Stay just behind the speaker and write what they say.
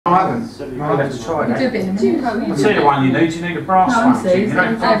haven't. You'll have to try that. Do a bit in a minute. I'll tell you the one you need a brass one. You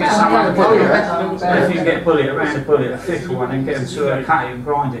don't get someone to bullet. If you can get a bullet around a bullet, a thicker one, and get them to cut it and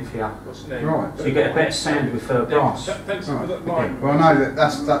grind it for you. Right. So you get a better sound with brass. Right. Okay. Well, I know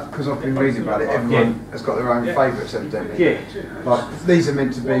that's because I've been reading about it. Everyone has got their own favourites, evidently. Yeah. Like these are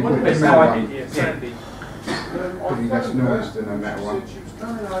meant to be the metal one. Probably less noise than a metal one.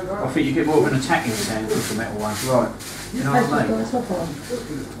 I think you get more of an attacking sound with the metal one. Right. You know what I mean?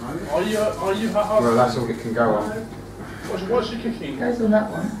 Well, that's all it can go on. What's she kicking? Goes on that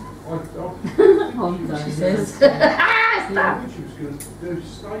one. She says. Yeah.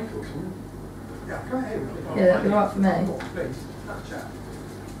 Yeah, that'd be right for me.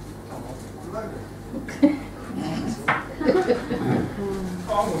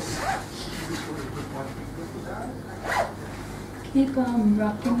 Keep on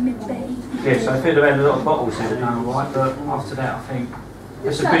rocking me, baby. Yeah, so if it had a lot of bottles in it, no, right, but after that, I think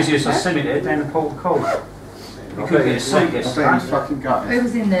it's the busiest I've seen it there down the Port of Call. You couldn't get a seat, get It's fucking gutted. Who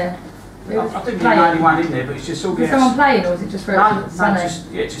was in there? I didn't think the only one in there, but it's just all Was someone playing, or was it just for sunny?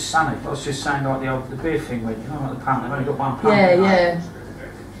 Just sunny. I was just saying like the beer thing when you know like the pump, they've only got one pump. Yeah, yeah.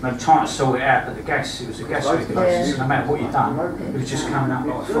 They're trying to sort it out, but the gas, it was a gas regulation, so no matter what you've done, it was just coming up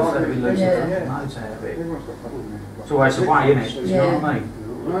like for we losing the nose out of it. It's always a way, isn't it? Do you know what I mean?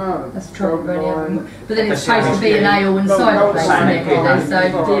 That's the trouble, really. But then it's supposed to be an ale and cider place, isn't it, really? So,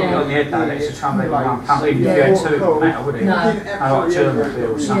 on the head though, it's a trouble with one pump, even if you had two, it wouldn't matter, would it? No. Like German beer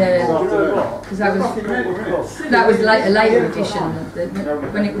or something. Yeah, because that was a later edition.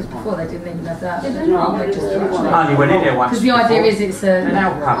 When it was before, they didn't even have that. Only went in there once. Because the idea is it's an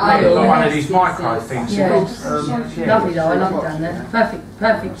ale pub, one of these micro things. Yeah. Lovely though, I love it down there. Perfect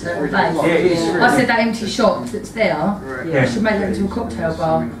place. Yeah, it is. I said that empty shop that's there, Yeah. you should make that into a cocktail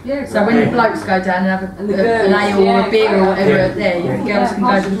bar. So when the blokes go down and have an ale or a beer or whatever there, the girls can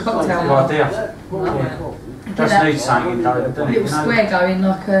go to the cocktail bar. Good idea. Just need something in Dover, doesn't it? Little square going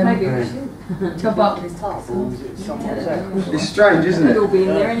like Tell Barclays to It's strange, isn't it? We'll be in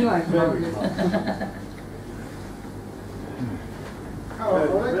there anyway.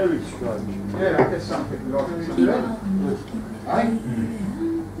 Very strange. Yeah, I guess some people like it.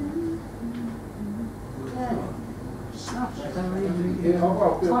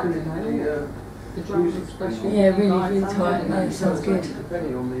 Yeah, really tight. No, it sounds good.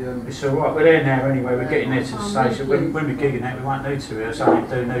 It's alright, we're there now anyway, we're getting there to the stage. When we're gigging out, we won't need to rehearse, only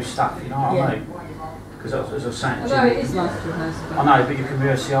do new stuff, you know what I mean? Because as I was saying, Although it is nice to rehearse. I know, but you can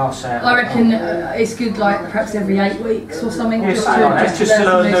rehearse the arse out. I reckon it's good, like perhaps every 8 weeks or something. Yeah, just something like that, just to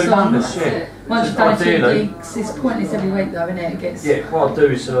learn new numbers, yeah. Once you've done a few gigs, it's pointless every week though, isn't it? It gets. Yeah, what I'll do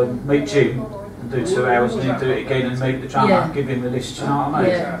is meet Jim and do 2 hours and then do it again and meet the drummer, give him the list, you know what I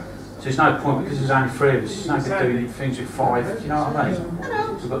mean? Yeah. So there's no point because there's only 3 of us, there's no good doing things with 5, you know what I mean? So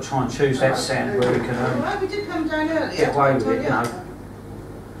we've got to try and choose that sound where we can we did come down earlier. get away with it, you know.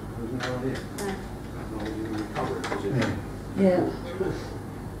 Yeah.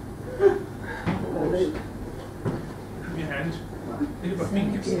 Your hand. Look at my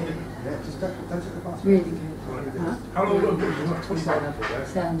fingers. Really good. How long will it be?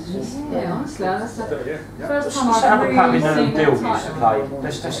 Sounds just. Yeah, honestly, that's the Yeah. first time Let's have a I've pub in really seen Dill that used to type. play.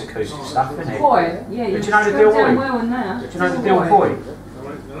 That's acoustic stuff, isn't it? Boy, yeah, Do you know the go Dill down Boy? well in there. Do you know the Dill Boy?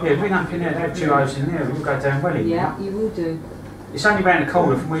 Yeah, bring up in there, they have duos in there, we'll go down well in Yeah, you will do. It's only round the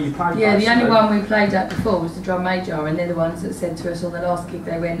corner from where you played. Yeah, the only one we played at before was the Drum Major, and they're the ones that said to us on the last gig,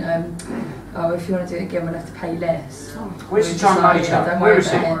 they went, oh, if you want to do it again, we'll have to pay less. Where's the Drum Major? Where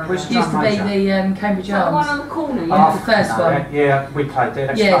is it? Where's the It used Drum to be Major? the Cambridge Is that the one Arms. on the corner? Yeah, Yeah. the first one. Yeah, we played there,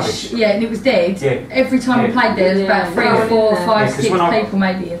 that's Yeah, rubbish. yeah, and it was dead. Yeah. Every time we played there, there was about 3 or 4 or 5, Yeah, 'cause 6 when I- people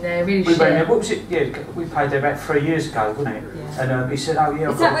maybe in there, really We went there, shit. what was it? Yeah, we played there about 3 years ago, wasn't it? Yeah. And he said, oh yeah.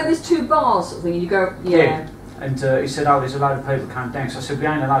 Is that where there's 2 bars sort of thing? You go, yeah. And he said, oh, there's a load of people coming down. So I said, we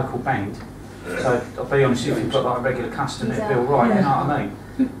ain't a local band. So I'll be honest, if you've got like a regular customer, it'd be all right, you know what I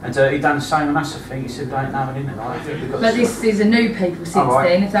mean? And he done the same on us, I think. He said, there ain't no one in tonight. I think we've got But this is a new people since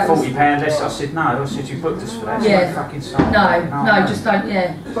then. If that was £40 less. I said, no. I said, you booked us for that. Yeah. So fucking start. no, You know what I mean? just don't.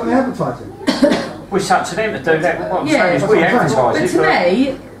 Yeah. But the advertising. It's up to them to do that. What I'm Yeah. saying is we advertise But it. to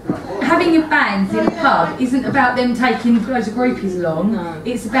me, having a band in a pub isn't about them taking loads of groupies along. No.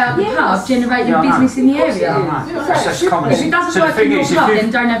 It's about the pub generating Yeah, I know. business in the area. That's just common. If it doesn't So the work thing in your is, club, if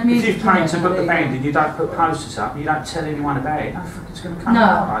then don't have music. you've paid to in book it. the band and you don't put posters up, and you don't tell anyone about it, no fucking's going to come No.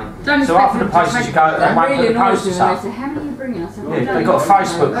 out, mate. Don't So expect after the them to places take- you go, they That won't put really the annoys me posters when they up. say, how many are you bringing us? Yeah, they've got a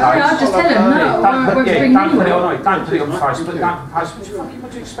Facebook page. Yeah, I'll just tell them, no, Don't we're put, bringing don't put it anyone. on Facebook, don't put Facebook, don't put posters.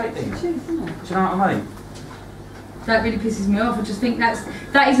 What do you expect then? Do you know what I mean? That really pisses me off. I just think that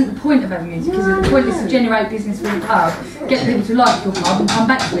isn't the point of having music, is it? The point is to generate business for the pub, get people to like your pub and come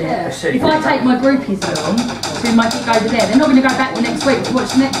back to it. If I take my groupies along to my gig over there, they're not going to go back the next week to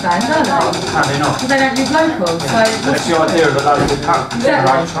watch the next band, are they? No, they're not. Because they don't live local. So that's the idea of a local pub.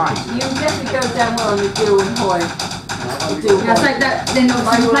 Exactly. You definitely go down well on the Gill and Hoy. Yeah, I think that then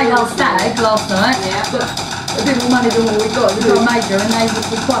obviously we played our stag last night. Yeah. But a bit more money than what we got. We got a major and they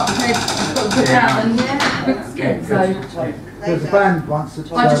were quite prepared to put the book out and so There's a band once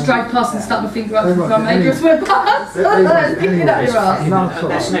that... I just drove past and stuck my finger up for a major to a bus. Picking up your ass.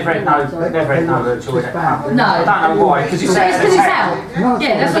 That's never had no joy that pub. No. I don't know why, because it's out. It's out.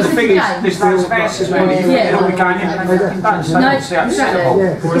 Yeah, that's what the thing is, there's loads of houses where you all be going in and no, exactly.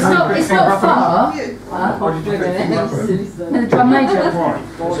 It's not far. And the drum major.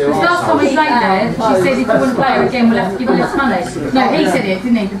 Because last time we played there, she said if you want to play her again, we'll have to give her less money. No, he said it,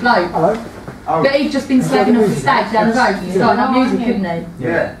 didn't he, the bloke? Hello? But he'd just been slagging off the stag down the road and starting up music, couldn't he?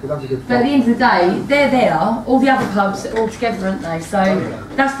 Yeah. But at the end of the day, they're there, all the other pubs are all together, aren't they? So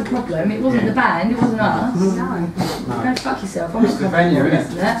that's the problem. It wasn't the band, it wasn't us. No. Go fuck yourself, I'm just the venue,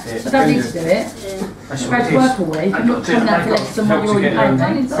 isn't it? I don't need to do it. I go to work all week, I'm not coming out for less than what you're already paying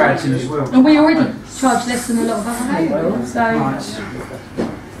me. And we already charge less than a lot of other people, so...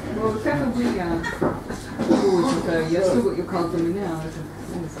 Well, the fact that we always go, you've still got your card on me now.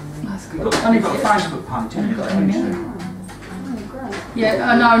 You've got a Facebook page, haven't you? Oh, great. Yeah,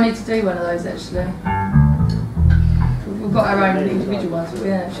 I know I need to do one of those actually. We've got our own individual ones, but we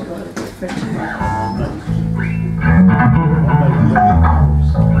haven't actually got a different.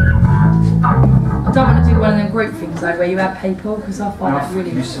 I don't want to do one of them group things though, where you have people, because I find that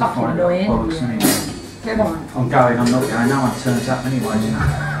really fucking annoying. I'm going, I'm not going, no one turns up anyways, you know.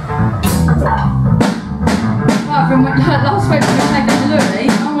 Apart from last week when we played down the Louis,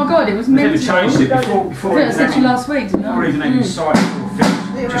 oh my god, it was mental. We've never changed it before. I said to you last week, didn't I? Or even any site or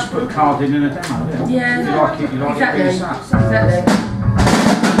thing, just put a card in and a demo. Yeah. If you like it, you like exactly. it. Exactly.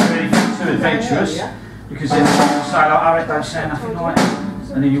 Really too adventurous, because then people say like, oh, it don't sound nothing like it.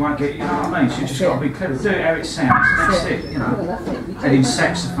 And then you won't get, you know what I mean? So you just got to be clever. Do it how it sounds, that's it, you know. And in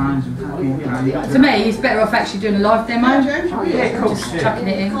saxophones and fucking, you know. To me, it's better off actually doing a live demo. Oh, yeah, of course. Just chucking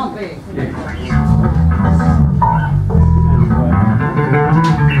it in. Can't be. Yeah.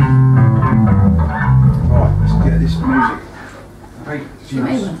 Right, let's get this music. Hey, You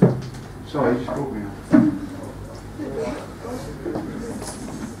made one. Sorry, you just brought me up.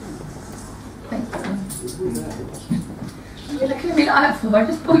 You're looking at me like that for. I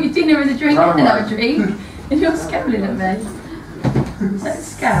just bought you dinner and a drink and another drink, and you're scowling at me. Don't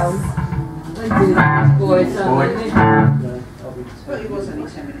scowl. They do that, boys. But it was only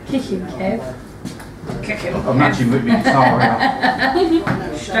 10 minutes. Kick him, Kev. Kick him. I'll match him with me guitar out.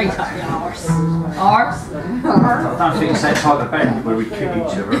 Straight up your arse. Arse? I don't think it's that type of band where we kick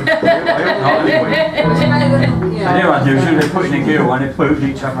each other. I hope not anyway. Yeah. And everyone knows they're putting a gear on, they're booting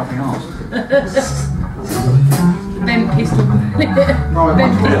each other up the arse. Then pistol.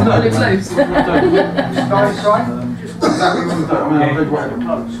 Then pistol is loose. Sky sign? Exactly what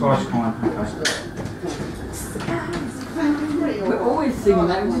Yeah, Sky's kind. We're always singing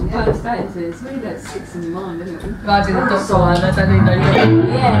that, we didn't first dance. It's really that 6 in the mind, isn't it? I did the doctor one, I don't need no.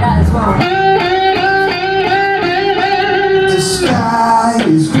 Yeah, that as well. The sky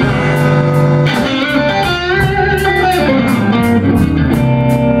is blue.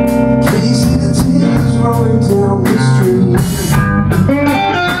 Can you see the tears rolling down the street?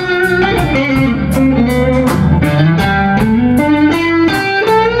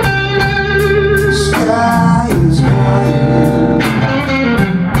 The sky is crying.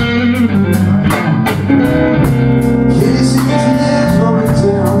 Can you see the tears rolling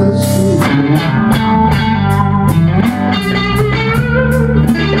down the street?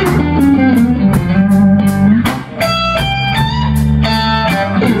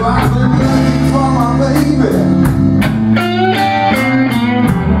 I've been looking for my baby.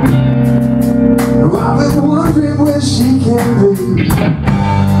 I've been wondering where she can be.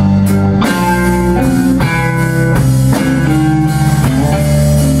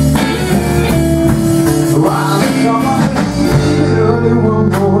 I saw my baby early one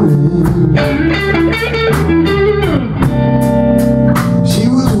morning. She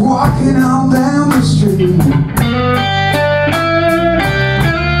was walking on down the street.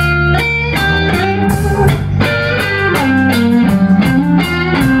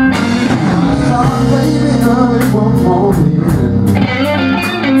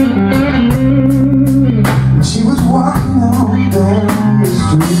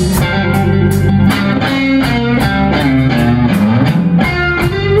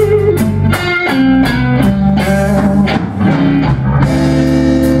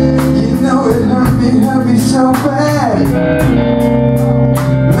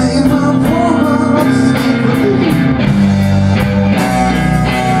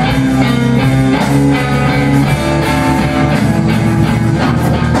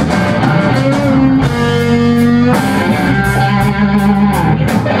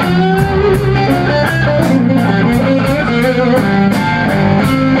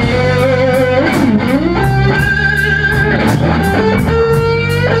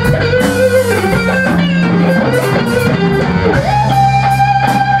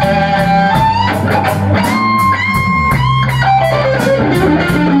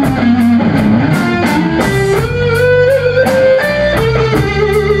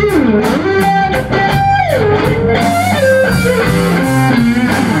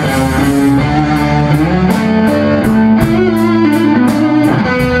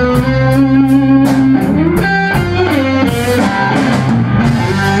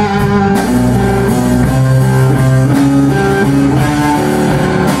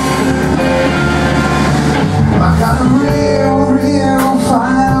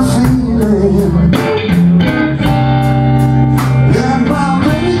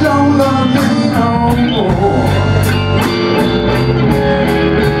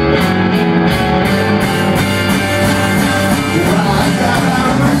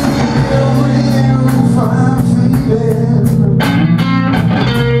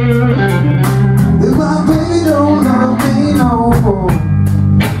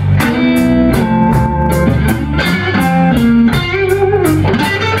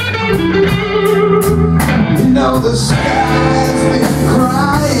 the sky's been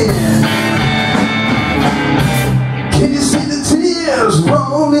crying. Can you see the tears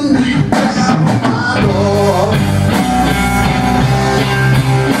rolling down my door?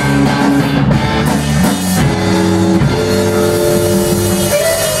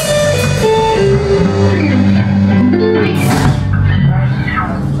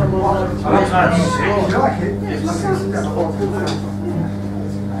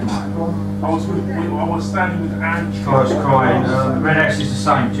 I was standing with Ange. I was crying. Rehearsal is the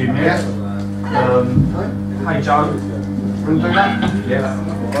same, Jim. Yeah. Hey Joe. Want to do that? Yeah.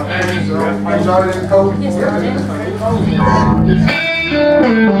 Hey Joe, then Paul. Yes,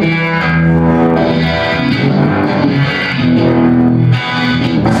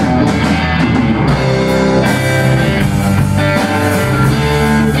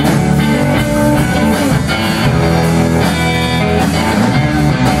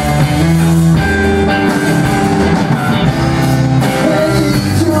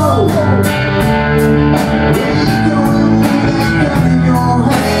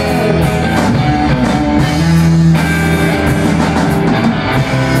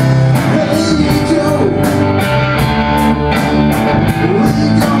 We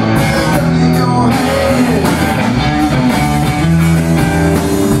go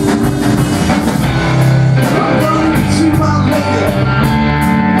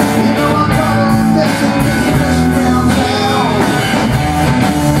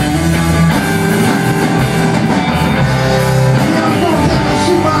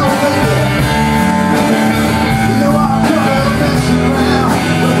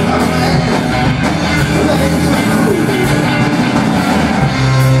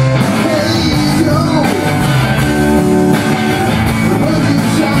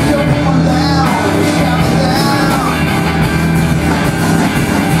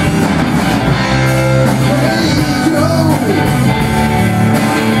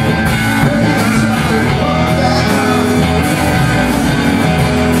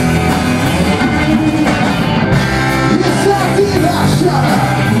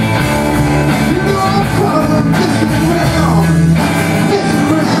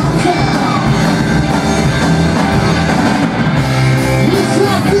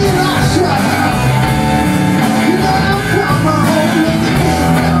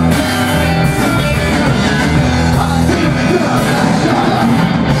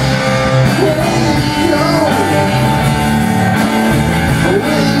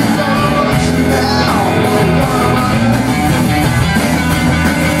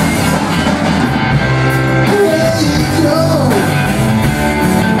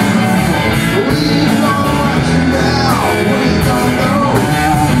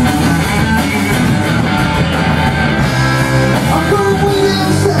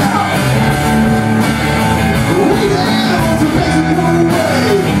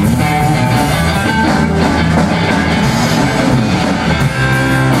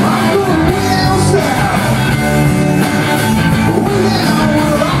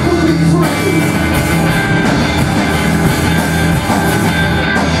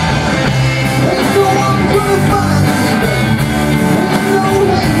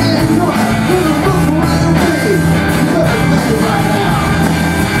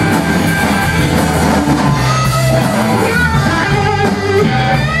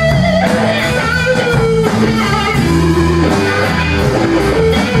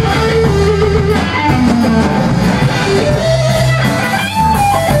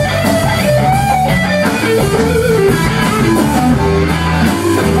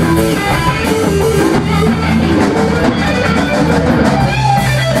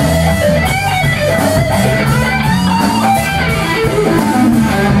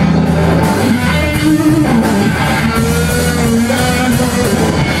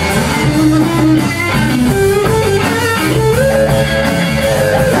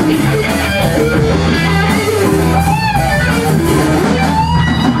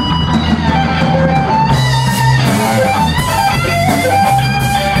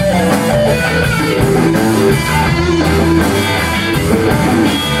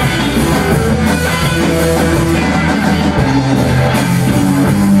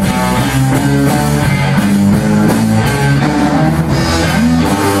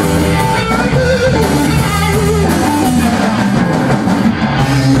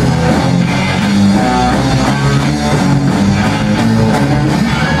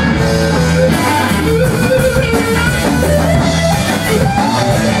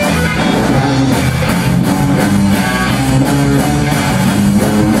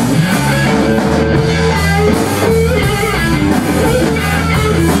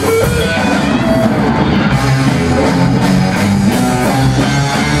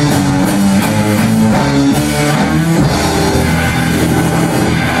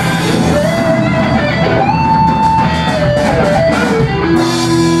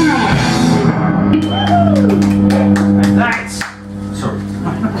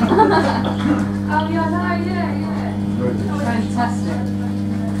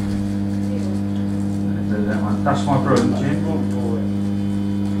That's my broom, Jim. Want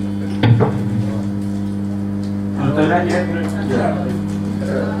to do that yet? Yeah.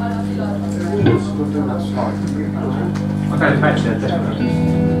 That's fine. I'll go back there, definitely.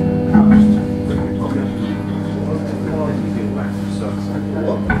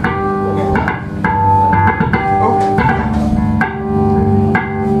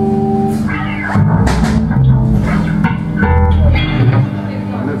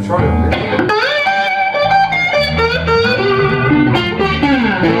 I've never tried it on this.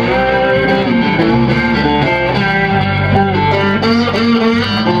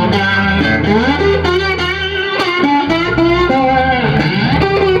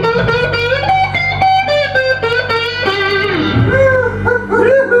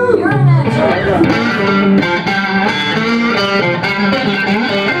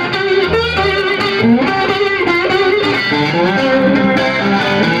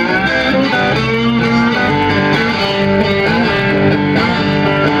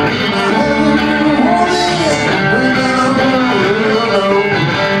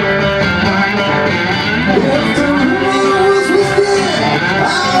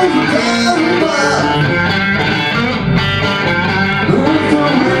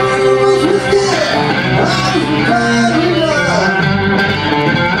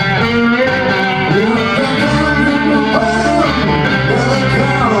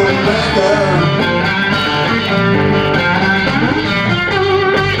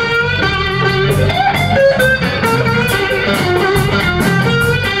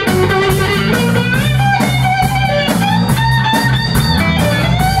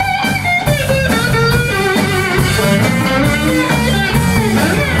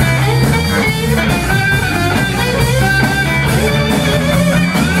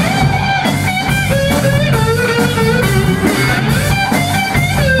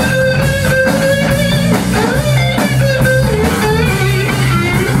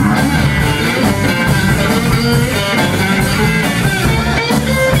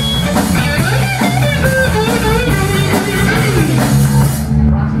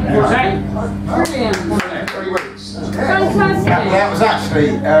 That was actually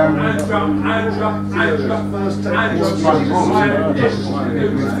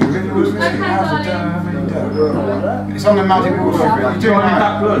it's on the Muddy Water. You do know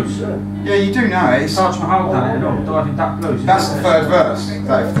Duck Blues. Yeah, you do know it. It's Taj Mahal done it, and all. Diving Duck Blues. that's the third verse.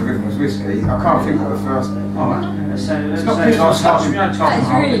 That if the rhythm was whiskey, I can't think of the first. Alright. It's not Christmas. That's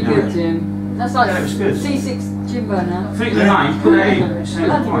really good, Jim. That's like Yeah, it was good. C6 Jim Burner. Think of the name, put it in. It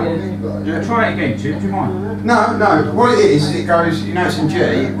sounds Bloody fine. good. Yeah, try it again, Jim. Do you mind? No, no. What it is it goes. You know, it's in G.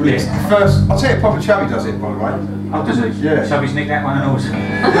 Well, it's the first. I'll tell you, Papa Chubby does it, by the way. Oh, does he? Yeah. Chubby's nicked that one and all.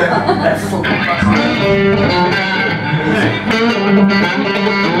 Yeah. That fucking bastard.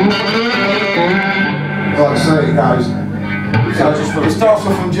 Right, so it goes. So it starts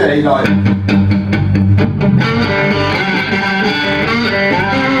off from G, like.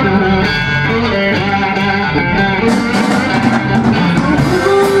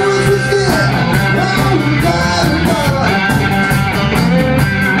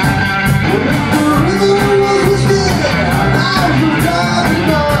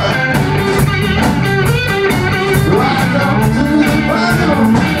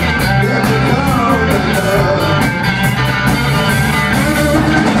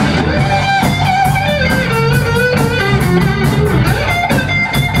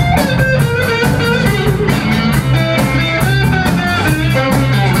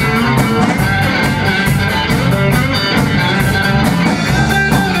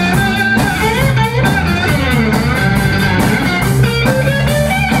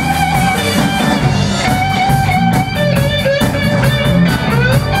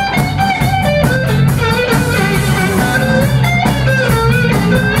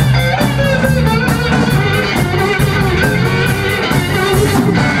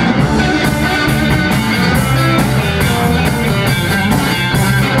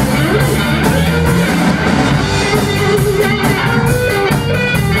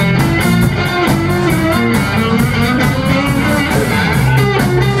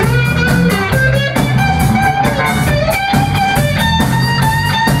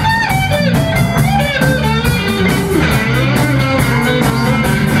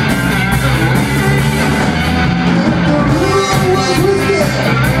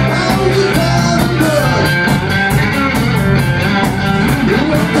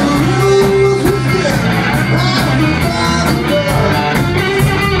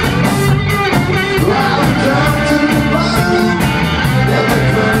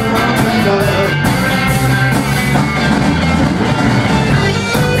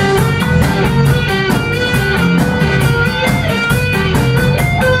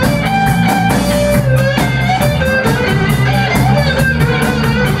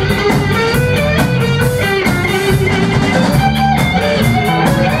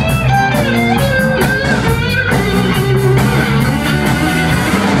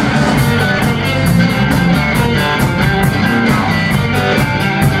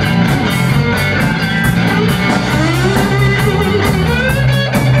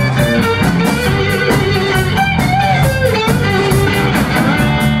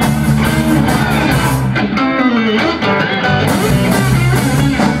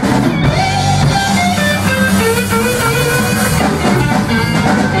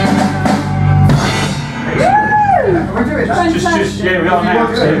 Yeah, we are now.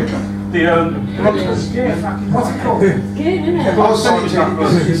 What's it called? Good, isn't it? I'll send it to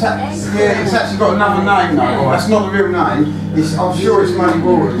you. It's actually got another name though. That's not the real name. I'm sure it's Muddy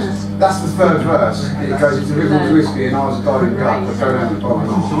Waters. That's the third verse. It goes into Ripple's whiskey and I was a diving gut, but go down the bottom.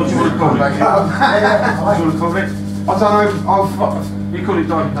 So what do you want to call it? What do you want to call it? I don't know. You call it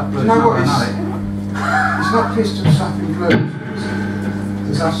diving gut blues. You know what? It's not Pistol Sapping Blues.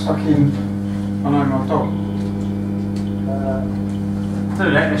 Because that's fucking. I know my dog. Do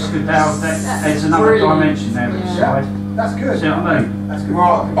that, it's good. There's another dimension there at the side. That's good. See what I mean? That's good.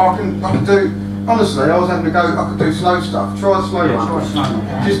 Right, I can do. Honestly, I was having to go. I could do slow stuff. Try the slow Yeah, one. try slow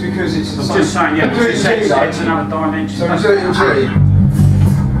one. Just because it's. I'm just saying, yeah, Do it in because G, it's though. another dimension. So we do it in G.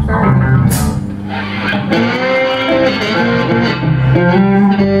 Very good.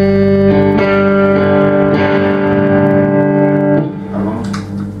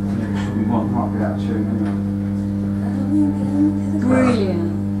 Might be out of tune anyway. Brilliant.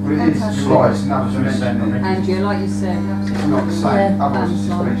 Well, it is. You're right. It's another dimension. Andrew, like you said, It's not the same. Yeah. Otherwise, it's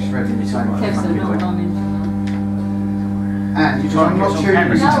just really shredded the same. Kev's not dimension. And I'm not tuning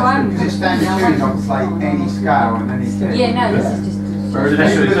No, I'm- because it's standard tunes. I can play any scale and anything. Yeah, no, this is just. Whereas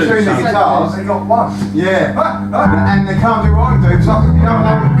That's people what that it tune the is. guitars, they got one. Yeah. And they can't do what I do because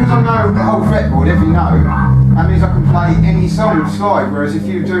I know the whole fretboard, every note. That means I can play any song with slide. Whereas if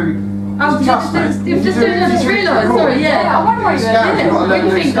you do. Oh, Trust me, you've just realised, sorry, yeah. I wonder why you Scales, you've got to were learn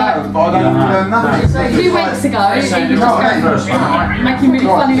you these think that scales, but I don't learn nothing. a few weeks ago, you just go making really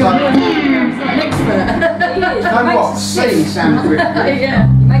funny little noises like an expert. You know what? C sounds really good. Yeah.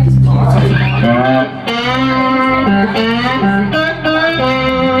 You make us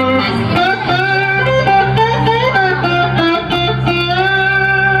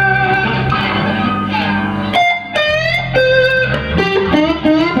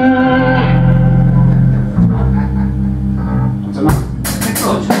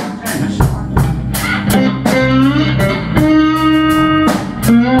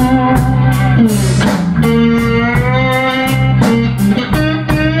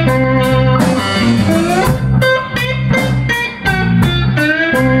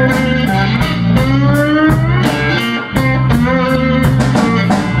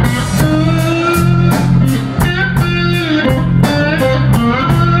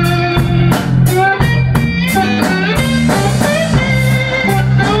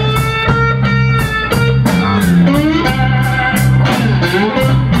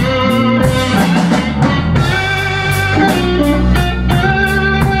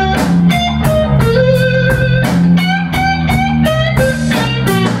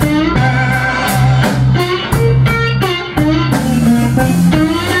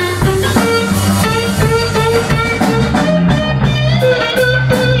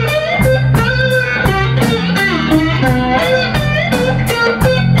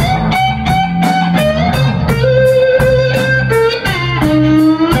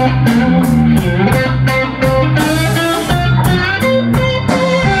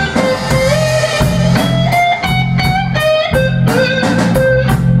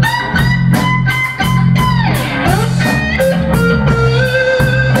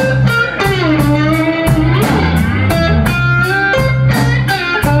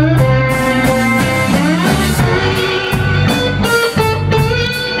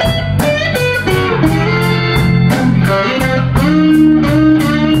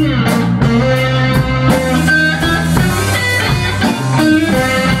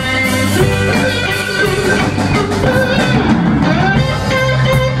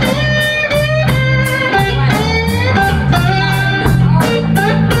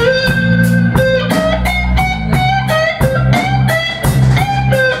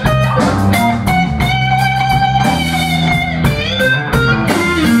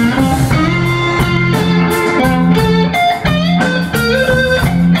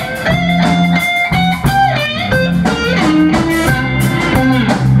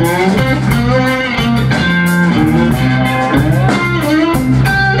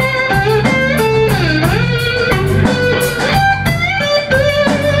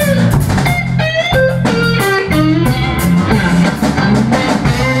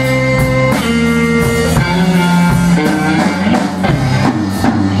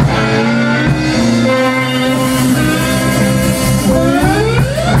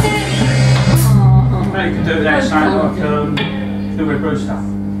do with Bruce stuff.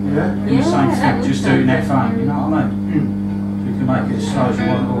 Yeah. In the same thing, just doing that fun, you know what I mean? You can make it as slow as you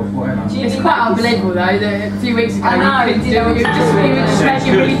want or whatever. It's quite unbelievable though that a few weeks ago I know, you were just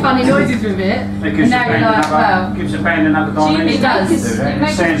making really funny noises with it, and now you're like, well. Gives a band another dimension. It does.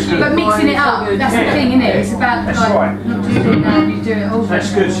 Sounds good. But mixing it up, that's the thing, isn't it? It's about That's like right. not doing it now, you do it all.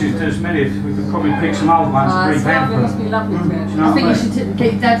 That's good. There's many. We could probably pick some old ones and revamp them. must be lovely to it. I think you should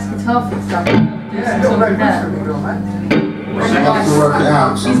get your dad's guitar fixed up. Yeah, Something like that. I'll have to work it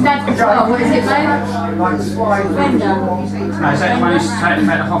out. His dad's guitar, what is it, babe? Fender. No, is that the one who's taking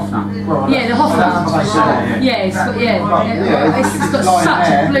about the Hofner? Yeah, the Hofner. Yeah. Yeah, it's got such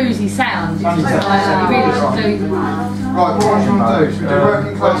a bluesy sound. It's just like, you really should do. Right, what do you want to do? Should we do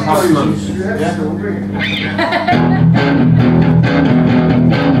working class blues?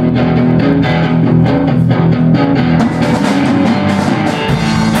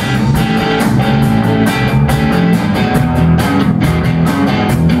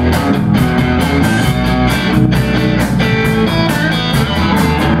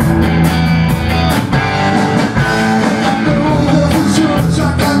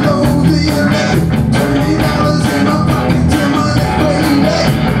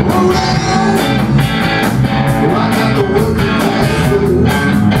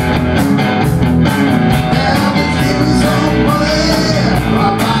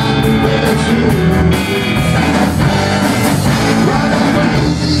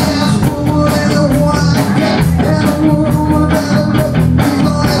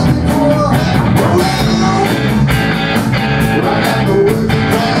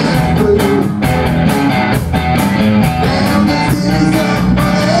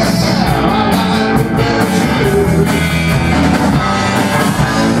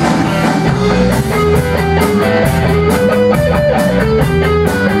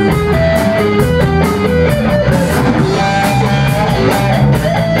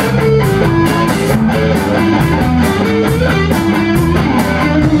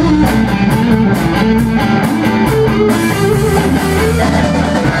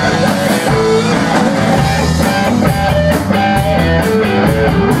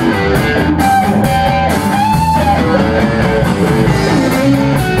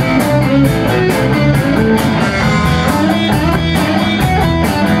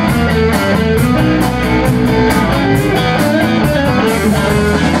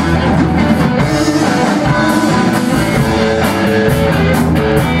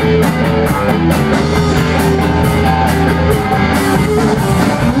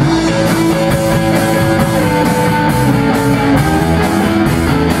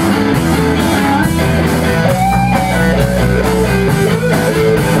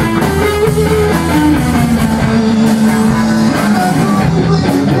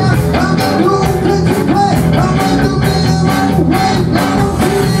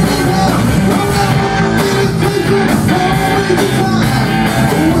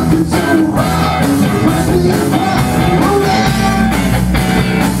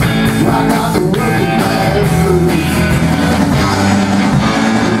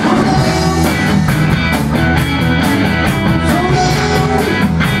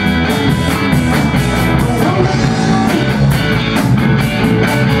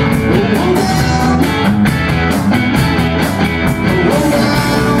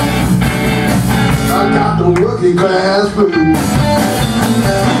 Working class blues.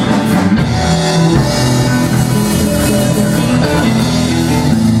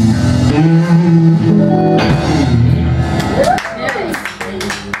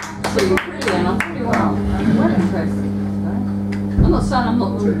 I'm not saying I'm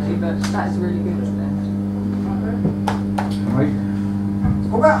not raunchy, but that is really good today.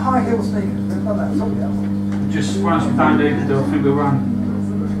 What about high heel sneakers? We've done that, sorry, that Just once we don't need to do, I think we'll run.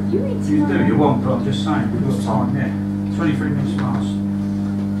 You do, you want, but I'm just saying, we've got time, yeah. 23 minutes last.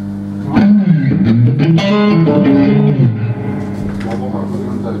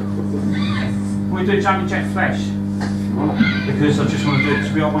 We do jumping jack flash. Because I just want to do it,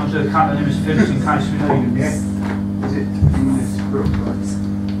 I want to do a couple of them as fillers in case we need them, yeah? Is it in this book, right?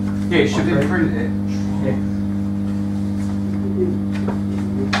 Yeah, it should be. Print it? Yeah.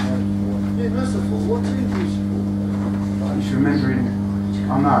 What team do you support? I'm just remembering,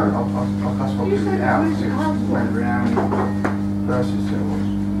 I know, that's what I put it out, because it was remembering how many verses there was.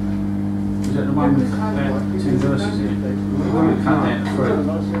 Is that the one with 2 verses in it? We'll cut that through.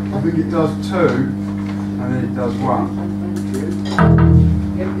 I think it does 2, and then it does 1.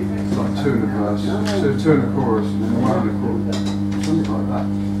 It's like 2 in the verse, so 2 in the chorus, and then 1 in the chorus. Something like that.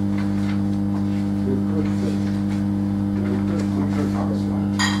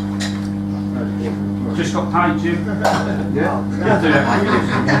 Just got paid, Jim. Yeah? Yeah, do that.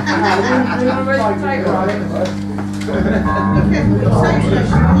 Yeah.